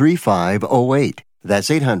 800-378-3508. That's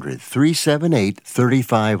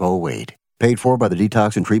 800-378-3508. Paid for by the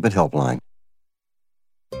Detox and Treatment Helpline.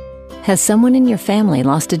 Has someone in your family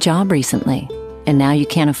lost a job recently, and now you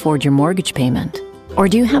can't afford your mortgage payment? Or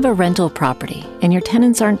do you have a rental property and your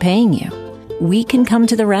tenants aren't paying you? We can come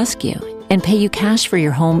to the rescue and pay you cash for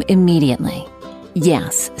your home immediately.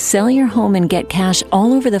 Yes, sell your home and get cash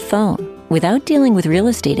all over the phone without dealing with real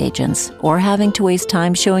estate agents or having to waste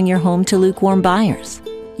time showing your home to lukewarm buyers.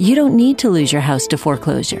 You don't need to lose your house to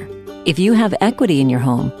foreclosure. If you have equity in your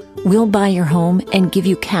home, we'll buy your home and give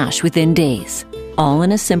you cash within days, all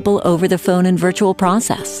in a simple over-the-phone and virtual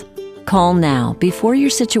process. Call now before your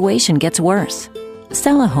situation gets worse.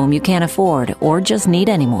 Sell a home you can't afford or just need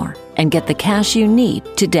anymore and get the cash you need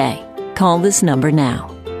today. Call this number now.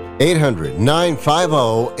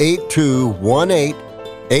 800-950-8218.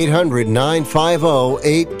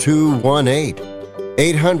 800-950-8218.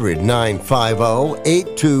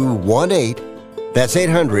 800-950-8218. That's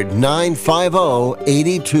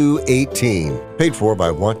 800-950-8218. Paid for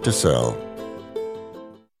by Want to Sell.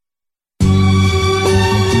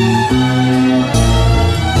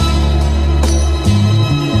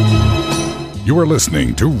 You are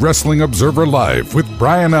listening to Wrestling Observer Live with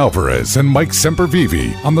Bryan Alvarez and Mike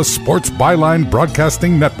Sempervive on the Sports Byline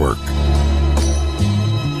Broadcasting Network.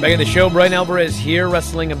 Back in the show, Bryan Alvarez here,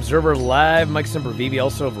 Wrestling Observer Live. Mike Sempervive,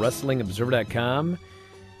 also of WrestlingObserver.com.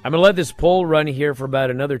 I'm going to let this poll run here for about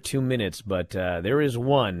another 2 minutes, but there is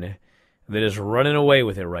one that is running away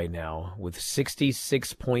with it right now with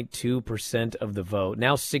 66.2% of the vote,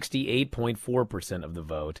 now 68.4% of the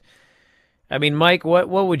vote. I mean, Mike, what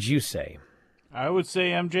would you say? I would say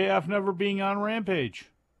MJF never being on Rampage.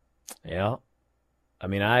 Yeah. I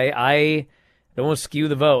mean, I don't want to skew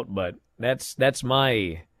the vote, but that's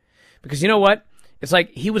my... Because you know what? It's like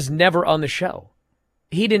he was never on the show.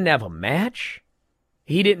 He didn't have a match.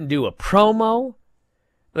 He didn't do a promo.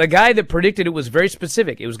 The guy that predicted it was very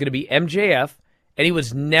specific. It was going to be MJF, and he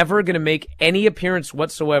was never going to make any appearance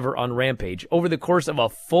whatsoever on Rampage over the course of a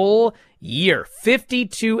full year.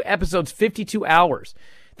 52 episodes, 52 hours.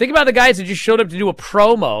 Think about the guys that just showed up to do a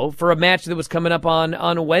promo for a match that was coming up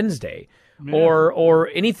on Wednesday or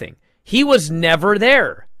anything. He was never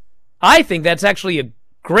there. I think that's actually a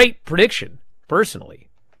great prediction, personally.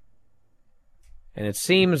 And it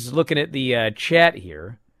seems, looking at the chat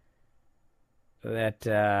here, that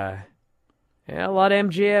a lot of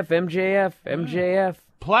MJF.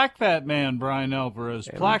 Plaque that man, Bryan Alvarez.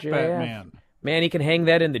 Plaque MJF. that man. Man, he can hang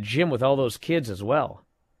that in the gym with all those kids as well.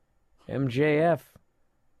 MJF.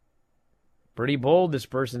 Pretty bold, this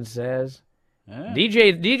person says. Yeah.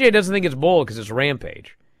 DJ doesn't think it's bold because it's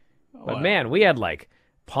Rampage. But man, we had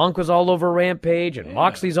Punk was all over Rampage, and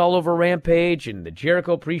Moxley's all over Rampage, and the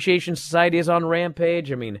Jericho Appreciation Society is on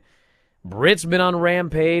Rampage. I mean, Britt's been on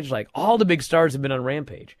Rampage. All the big stars have been on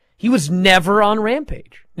Rampage. He was never on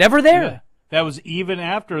Rampage. Never there. Yeah. That was even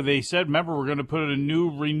after they said, remember, we're going to put a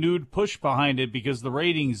new renewed push behind it because the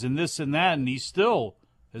ratings and this and that, and he still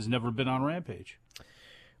has never been on Rampage.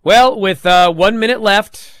 Well, with 1 minute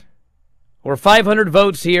left, or 500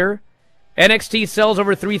 votes here, NXT sells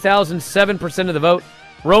over 3,000, 7% of the vote.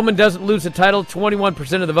 Roman doesn't lose the title,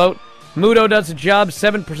 21% of the vote. Muto does the job,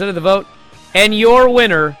 7% of the vote. And your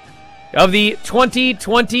winner of the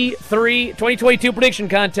 2022 prediction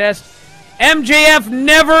contest, MJF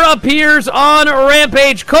never appears on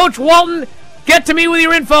Rampage. Coach Walton, get to me with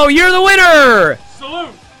your info. You're the winner.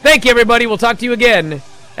 Salute. Thank you, everybody. We'll talk to you again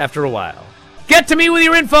after a while. Get to me with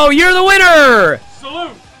your info. You're the winner.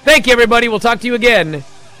 Salute. Thank you, everybody. We'll talk to you again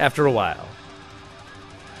after a while.